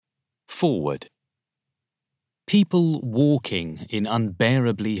Forward. People walking in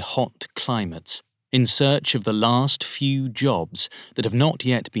unbearably hot climates in search of the last few jobs that have not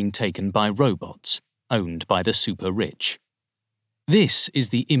yet been taken by robots owned by the super-rich. This is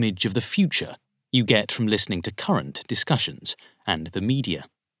the image of the future you get from listening to current discussions and the media.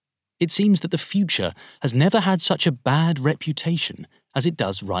 It seems that the future has never had such a bad reputation as it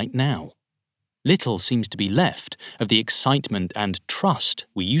does right now. Little seems to be left of the excitement and trust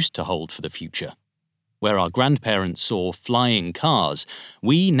we used to hold for the future. Where our grandparents saw flying cars,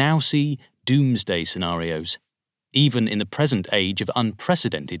 we now see doomsday scenarios, even in the present age of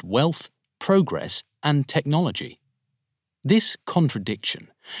unprecedented wealth, progress, and technology. This contradiction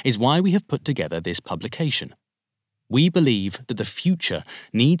is why we have put together this publication. We believe that the future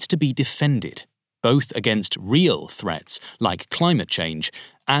needs to be defended, both against real threats like climate change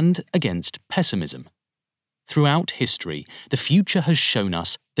and against pessimism. Throughout history, the future has shown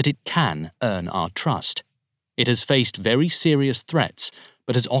us that it can earn our trust. It has faced very serious threats,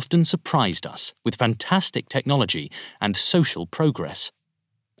 but has often surprised us with fantastic technology and social progress.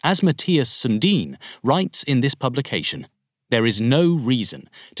 As Matthias Sundin writes in this publication, there is no reason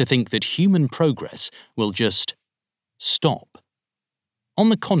to think that human progress will just stop. On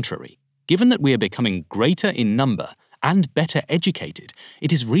the contrary, given that we are becoming greater in number and better educated,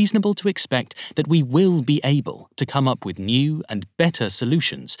 it is reasonable to expect that we will be able to come up with new and better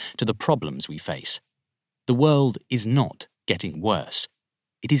solutions to the problems we face. The world is not getting worse.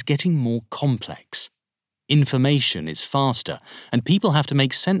 It is getting more complex. Information is faster, and people have to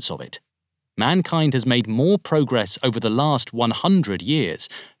make sense of it. Mankind has made more progress over the last 100 years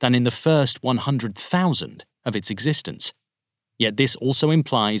than in the first 100,000 of its existence. Yet this also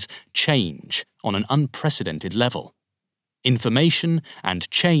implies change on an unprecedented level. Information and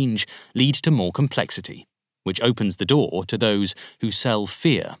change lead to more complexity, which opens the door to those who sell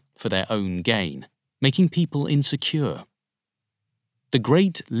fear for their own gain, making people insecure. The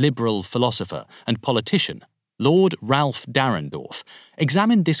great liberal philosopher and politician, Lord Ralph Dahrendorf,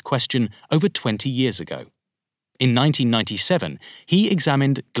 examined this question over 20 years ago. In 1997, he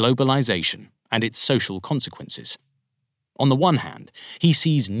examined globalization and its social consequences. On the one hand, he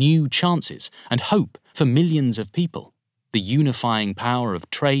sees new chances and hope for millions of people, the unifying power of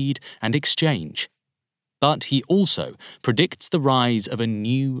trade and exchange. But he also predicts the rise of a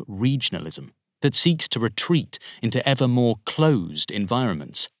new regionalism that seeks to retreat into ever more closed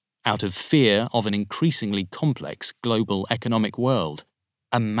environments, out of fear of an increasingly complex global economic world,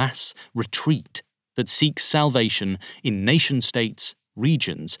 a mass retreat that seeks salvation in nation-states,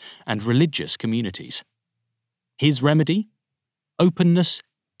 regions, and religious communities. His remedy? Openness,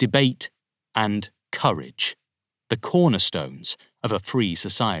 debate, and courage, the cornerstones of a free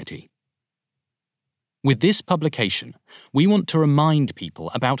society. With this publication, we want to remind people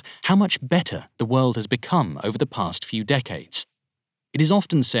about how much better the world has become over the past few decades. It is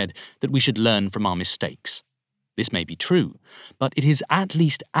often said that we should learn from our mistakes. This may be true, but it is at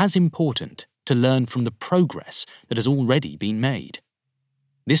least as important to learn from the progress that has already been made.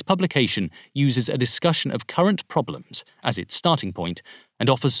 This publication uses a discussion of current problems as its starting point and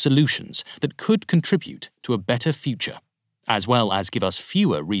offers solutions that could contribute to a better future, as well as give us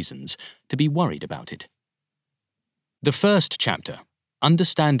fewer reasons to be worried about it. The first chapter,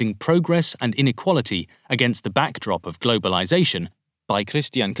 Understanding Progress and Inequality Against the Backdrop of Globalization, by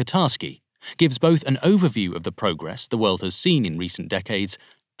Christian Katarsky, gives both an overview of the progress the world has seen in recent decades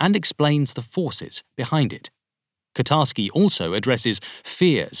and explains the forces behind it. Katarsky also addresses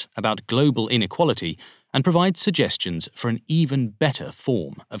fears about global inequality and provides suggestions for an even better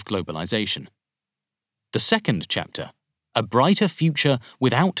form of globalization. The second chapter, A Brighter Future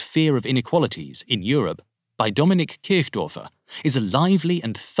Without Fear of Inequalities in Europe, by Dominik Kirchdorfer, is a lively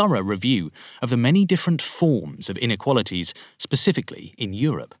and thorough review of the many different forms of inequalities, specifically in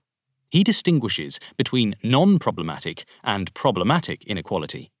Europe. He distinguishes between non-problematic and problematic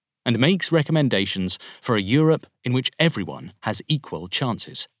inequality, and makes recommendations for a Europe in which everyone has equal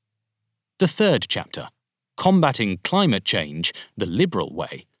chances. The third chapter, Combating Climate Change the Liberal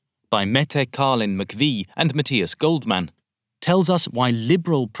Way, by Mette Carlin McVie and Matthias Goldman, tells us why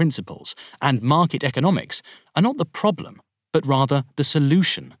liberal principles and market economics are not the problem, but rather the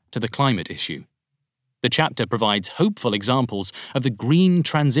solution to the climate issue. The chapter provides hopeful examples of the green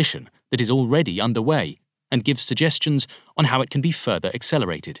transition that is already underway and gives suggestions on how it can be further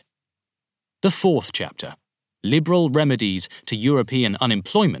accelerated. The fourth chapter, Liberal Remedies to European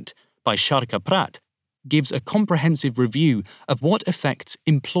Unemployment, by Sharka Prat, gives a comprehensive review of what affects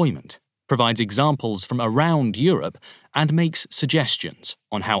employment, provides examples from around Europe, and makes suggestions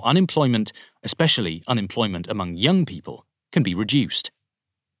on how unemployment, especially unemployment among young people, can be reduced.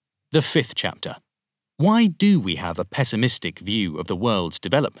 The fifth chapter, Why Do We Have a Pessimistic View of the World's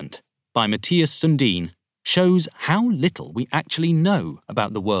Development, by Matthias Sundin, shows how little we actually know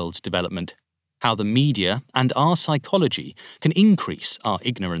about the world's development, how the media and our psychology can increase our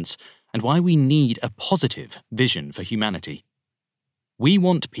ignorance, and why we need a positive vision for humanity. We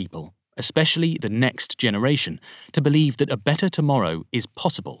want people, especially the next generation, to believe that a better tomorrow is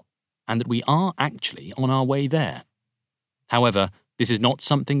possible and that we are actually on our way there. However, this is not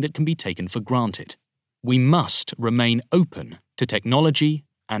something that can be taken for granted. We must remain open to technology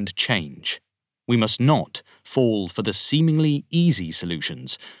and change. We must not fall for the seemingly easy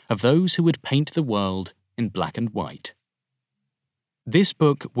solutions of those who would paint the world in black and white. This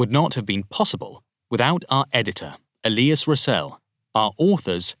book would not have been possible without our editor, Elias Russell, our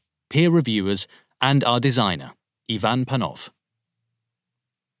authors, peer reviewers, and our designer, Ivan Panov.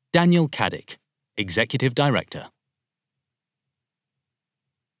 Daniel Kadik, Executive Director.